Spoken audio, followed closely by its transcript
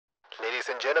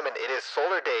ladies and gentlemen, it is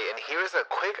Solar Day, and here's a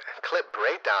quick clip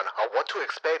breakdown of what to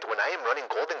expect when I am running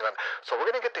Golden Gun. So we're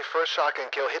gonna get the first shotgun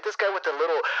kill, hit this guy with a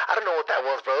little, I don't know what that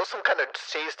was, bro. It was some kind of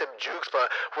chase tip jukes,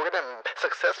 but we're gonna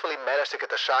successfully manage to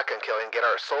get the shotgun kill and get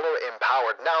our Solar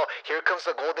empowered. Now, here comes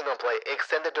the Golden Gun play,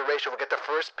 extended duration. We get the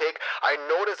first pick. I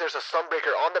noticed there's a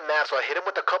Sunbreaker on the map, so I hit him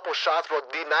with a couple shots, bro.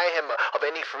 Deny him of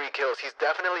any free kills. He's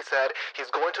definitely said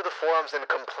he's going to the forums and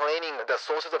complaining the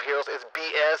Sources of Heroes is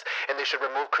BS, and they should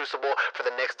remove Crucible for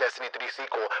the next Destiny 3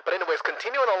 sequel. But anyways,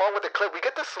 continuing along with the clip, we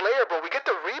get the Slayer, bro. We get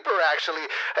the Reaper, actually.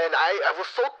 And I was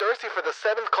so thirsty for the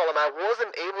 7th column, I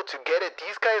wasn't able to get it.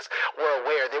 These guys were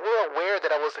aware. They were aware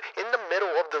that I was in the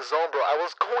middle of the zone, bro. I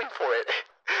was going for it.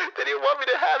 They didn't want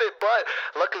me to have it, but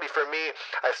luckily for me,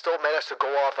 I still managed to go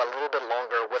off a little bit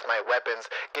longer with my weapons,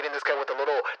 getting this guy with a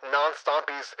little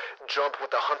non-stompies jump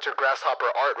with the Hunter Grasshopper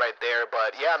art right there.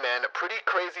 But yeah, man, pretty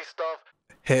crazy stuff.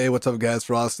 Hey, what's up guys,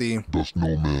 Frosty. That's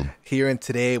no man. Here, and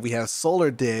today we have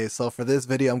Solar Day. So for this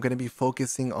video, I'm going to be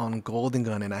focusing on Golden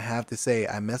Gun, and I have to say,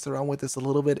 I messed around with this a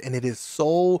little bit, and it is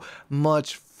so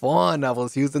much fun. I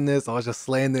was using this, I was just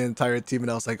slaying the entire team,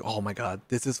 and I was like, oh my god,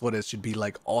 this is what it should be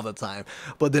like all the time.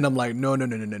 But then I'm like, no,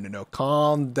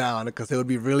 calm down, because it would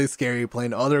be really scary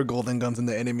playing other Golden Guns in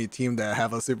the enemy team that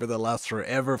have a super that lasts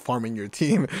forever farming your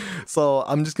team. So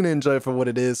I'm just going to enjoy it for what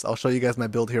it is. I'll show you guys my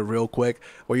build here real quick.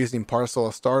 We're using Parcel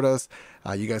of Stardust.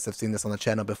 You guys have seen this on the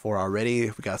channel before already.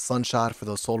 We got Sunshot for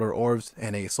those solar orbs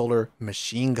and a solar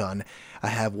machine gun. I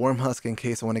have Worm Husk in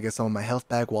case I want to get some of my health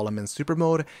back while I'm in super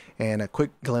mode, and a quick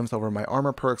glimpse over my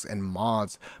armor perks and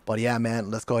mods. But yeah,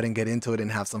 man, let's go ahead and get into it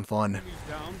and have some fun.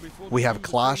 We have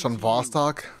Clash on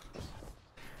Vostok.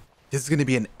 This is going to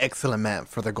be an excellent map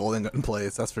for the Golden Gun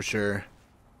plays, that's for sure.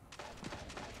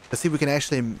 Let's see if we can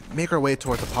actually make our way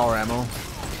towards the power ammo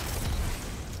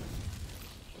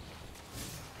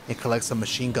and collect some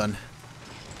machine gun.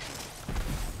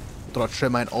 Throw a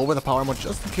Trip Mine over the power ammo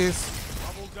just in case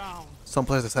some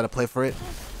players decide to play for it.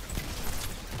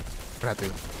 We're gonna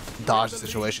have to dodge the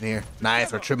situation here.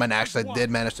 Nice, our Trip Mine actually did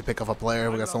manage to pick off a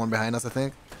player. We got someone behind us, I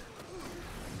think.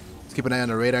 Let's keep an eye on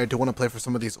the radar. I do want to play for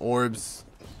some of these orbs.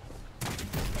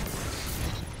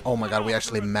 Oh my god, we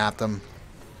actually mapped them.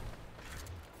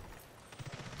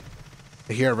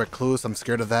 I hear a Recluse, I'm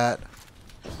scared of that.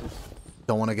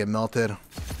 Don't want to get melted.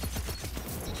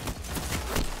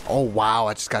 Oh wow,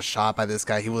 I just got shot by this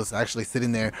guy. He was actually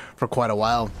sitting there for quite a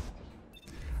while.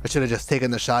 I should have just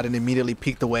taken the shot and immediately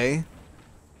peeked away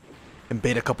and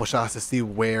bait a couple shots to see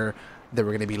where they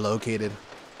were going to be located.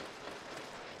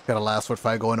 Got a last word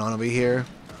fight going on over here.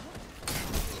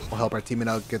 We'll help our teammate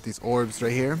out get these orbs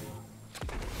right here.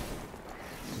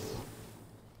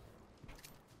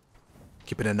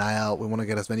 Keeping an eye out. We want to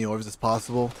get as many orbs as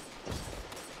possible.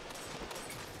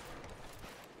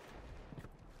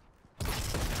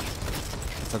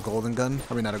 A Golden Gun.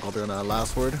 I mean, not a Golden Gun, a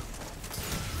last word.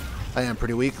 I am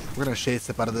pretty weak. We're gonna shade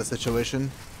step out of this situation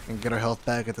and get our health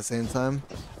back at the same time.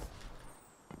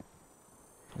 I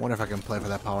wonder if I can play for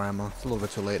that power ammo. It's a little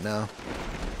bit too late now.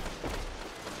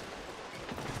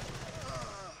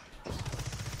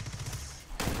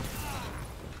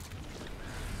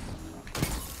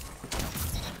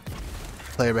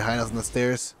 Player behind us on the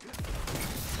stairs.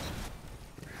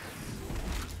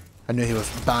 I knew he was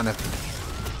bound to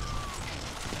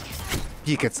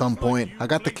peek at some point. I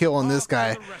got the kill on this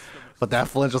guy, but that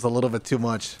flinch was a little bit too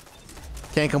much.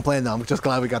 Can't complain though, I'm just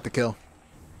glad we got the kill.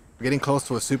 We're getting close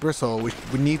to a super, so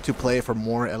we need to play for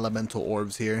more elemental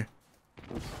orbs here.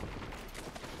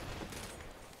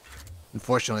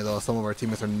 Unfortunately though, some of our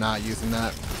teammates are not using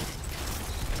that.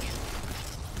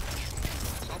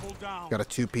 Got a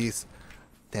 2-piece.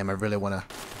 Damn, I really want to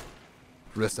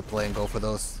risk the play and go for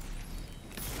those.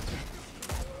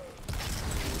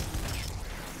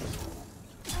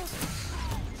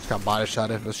 Got body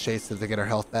shotted. Let's chase it to get our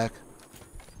health back.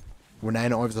 We're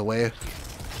 9 orbs away.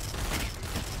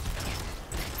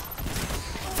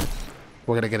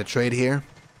 We're gonna get a trade here.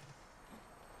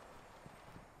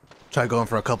 Try going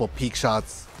for a couple peek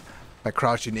shots by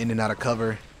crouching in and out of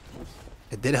cover.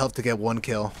 It did help to get 1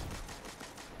 kill,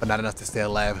 but not enough to stay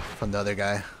alive from the other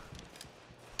guy.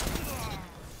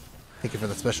 Thank you for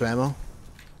the special ammo.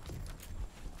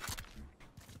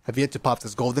 I've yet to pop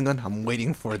this Golden Gun. I'm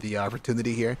waiting for the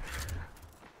opportunity here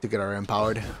to get our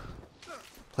empowered.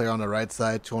 Player on the right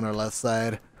side, 2 on our left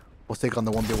side. We'll take on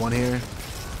the 1v1 here.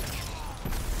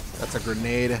 That's a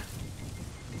grenade.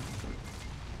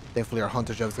 Thankfully our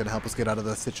Hunter Jump is going to help us get out of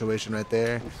the situation right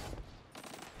there.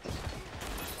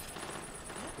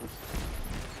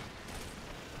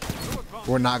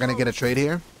 We're not going to get a trade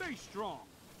here.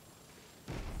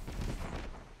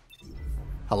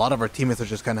 A lot of our teammates are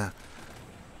just kind of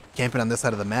camping on this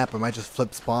side of the map. I might just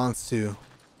flip spawns to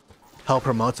help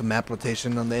promote some map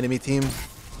rotation on the enemy team.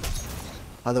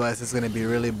 Otherwise, it's going to be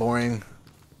really boring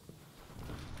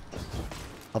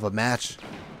of a match.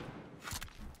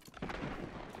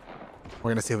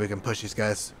 We're going to see if we can push these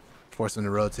guys, force them to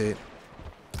rotate.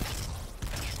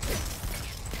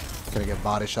 Gonna get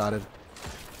body shotted.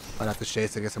 Might have to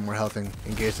chase to get some more health and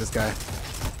engage this guy.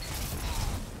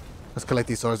 Let's collect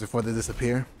these swords before they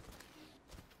disappear.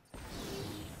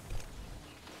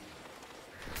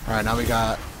 Alright, now we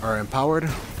got our empowered.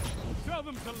 Tell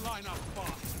them to line up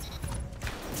fast.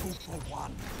 2 for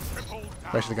 1.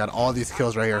 We actually got all these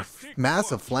kills right here.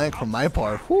 Massive flank from my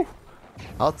part. Whew.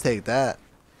 I'll take that.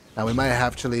 Now we might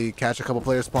actually catch a couple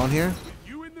players spawn here. With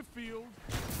you in the field,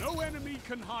 no enemy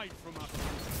can hide from us.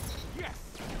 Yes.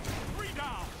 3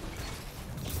 down.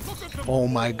 Look at them. Oh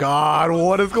my god,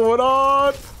 what is going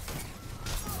on?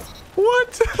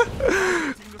 What?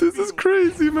 This is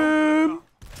crazy, man.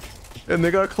 And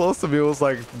they got close to me. It was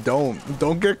like,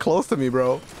 don't get close to me,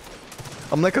 bro.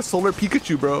 I'm like a solar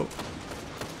Pikachu, bro.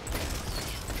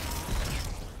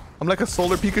 I'm like a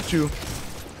solar Pikachu.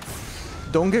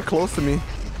 Don't get close to me.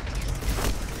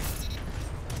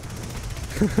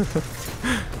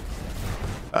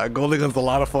 Golden Gun's a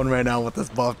lot of fun right now with this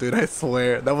buff, dude. I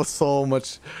swear. That was so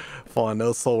much fun. That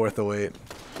was so worth the wait.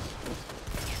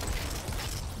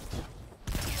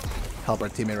 Help our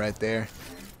teammate right there.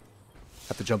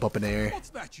 Have to jump up in the air. What's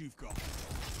that you've got?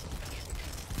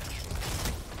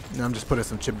 Now I'm just putting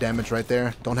some chip damage right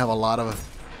there. Don't have a lot of...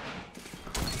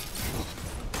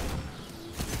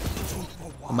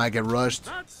 I might get rushed.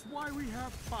 That's why we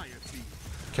have fire team.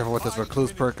 Careful with this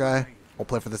recluse perk guy. We'll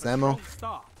play for this ammo.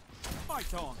 Start.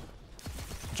 Fight on.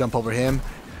 Jump over him.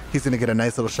 He's gonna get a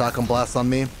nice little shotgun blast on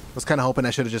me. Was kind of hoping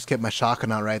I should have just kept my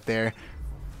shotgun out right there.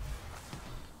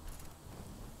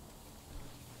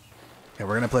 Okay,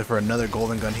 we're gonna play for another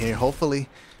golden gun here, hopefully,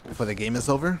 before the game is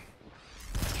over.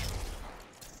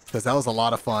 Because that was a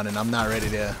lot of fun, and I'm not ready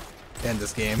to end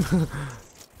this game.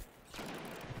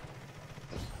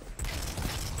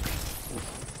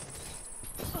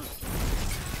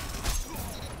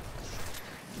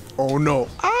 Oh no.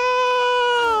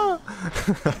 Ah!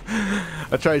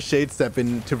 I tried shade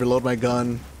stepping to reload my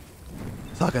gun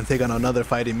so I can take on another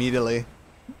fight immediately.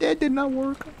 That did not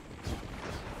work.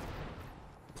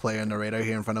 Player on the radar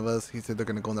here in front of us. He said they're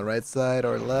gonna go on the right side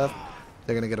or left.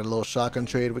 They're gonna get a little shotgun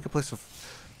trade. We could play for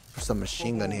some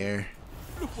machine gun here.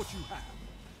 Look what you have.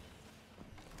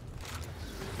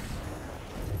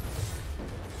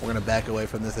 We're gonna back away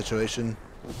from this situation.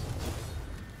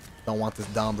 Don't want this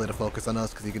Dom Blade to focus on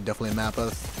us because he could definitely map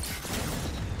us.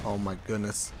 Oh my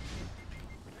goodness.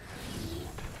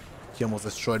 He almost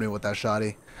destroyed me with that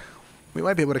shotty. We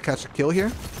might be able to catch a kill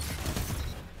here.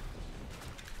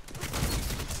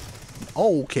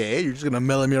 Okay, you're just gonna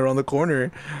melee me around the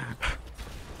corner.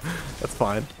 That's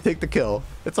fine. Take the kill.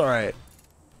 It's alright.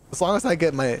 As long as I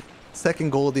get my second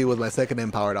Goldie with my second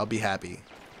empowered, I'll be happy.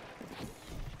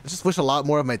 I just wish a lot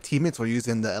more of my teammates were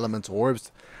using the elemental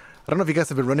orbs. I don't know if you guys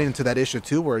have been running into that issue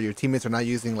too, where your teammates are not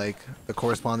using like the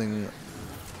corresponding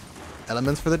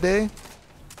elements for the day.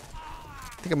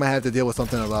 I think I might have to deal with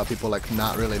something about people like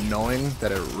not really knowing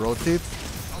that it rotates.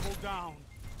 Double down.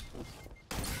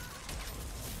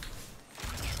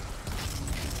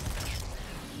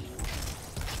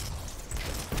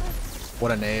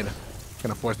 What a nade.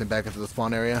 Gonna force me back into the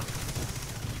spawn area.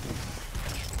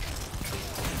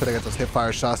 Could I get those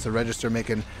hipfire shots to register,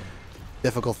 making it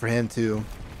difficult for him to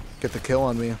get the kill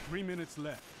on me. 3 minutes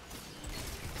left.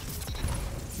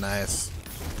 Nice.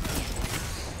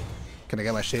 Can I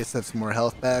get my shade step some more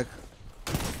health back?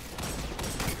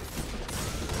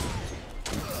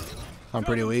 I'm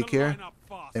pretty weak here.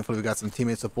 Thankfully we got some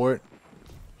teammate support.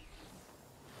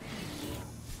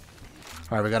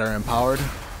 Alright, we got our empowered.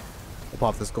 We'll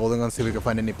pop this golden gun, see if we can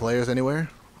find any players anywhere.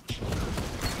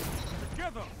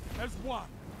 Together as one.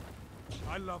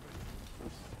 I love it.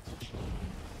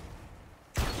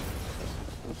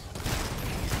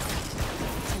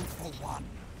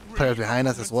 Players behind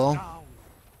us as well.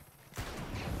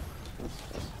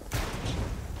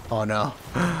 Oh no.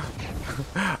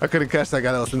 I couldn't catch that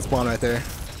guy that was in spawn right there.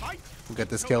 We'll get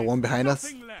this kill. One behind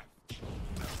us.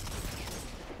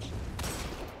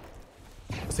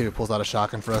 Let's see if he pulls out a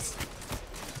shotgun for us.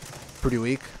 Pretty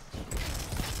weak.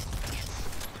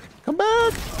 Come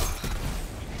back!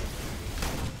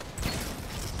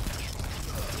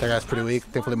 That guy's pretty weak.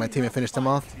 Thankfully my teammate finished him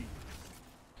off.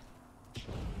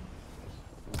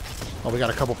 Oh, we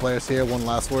got a couple players here. One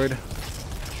last word.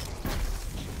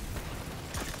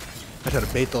 I try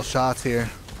to bait those shots here.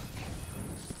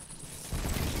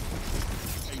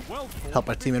 Help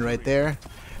our teammate right there.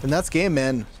 And that's game,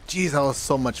 man. Jeez, that was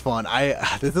so much fun.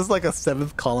 This is like a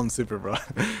 7th column super, bro.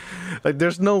 Like,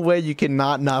 there's no way you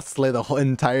cannot not slay the whole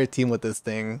entire team with this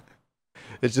thing.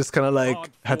 It's just kind of like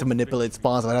had to manipulate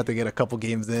spawns. I'd have to get a couple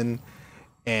games in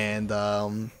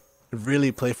and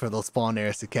really play for those spawn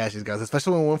areas to catch these guys.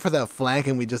 Especially when we went for that flank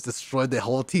and we just destroyed the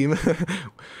whole team.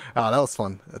 Oh, that was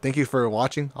fun. Thank you for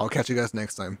watching. I'll catch you guys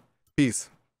next time. Peace.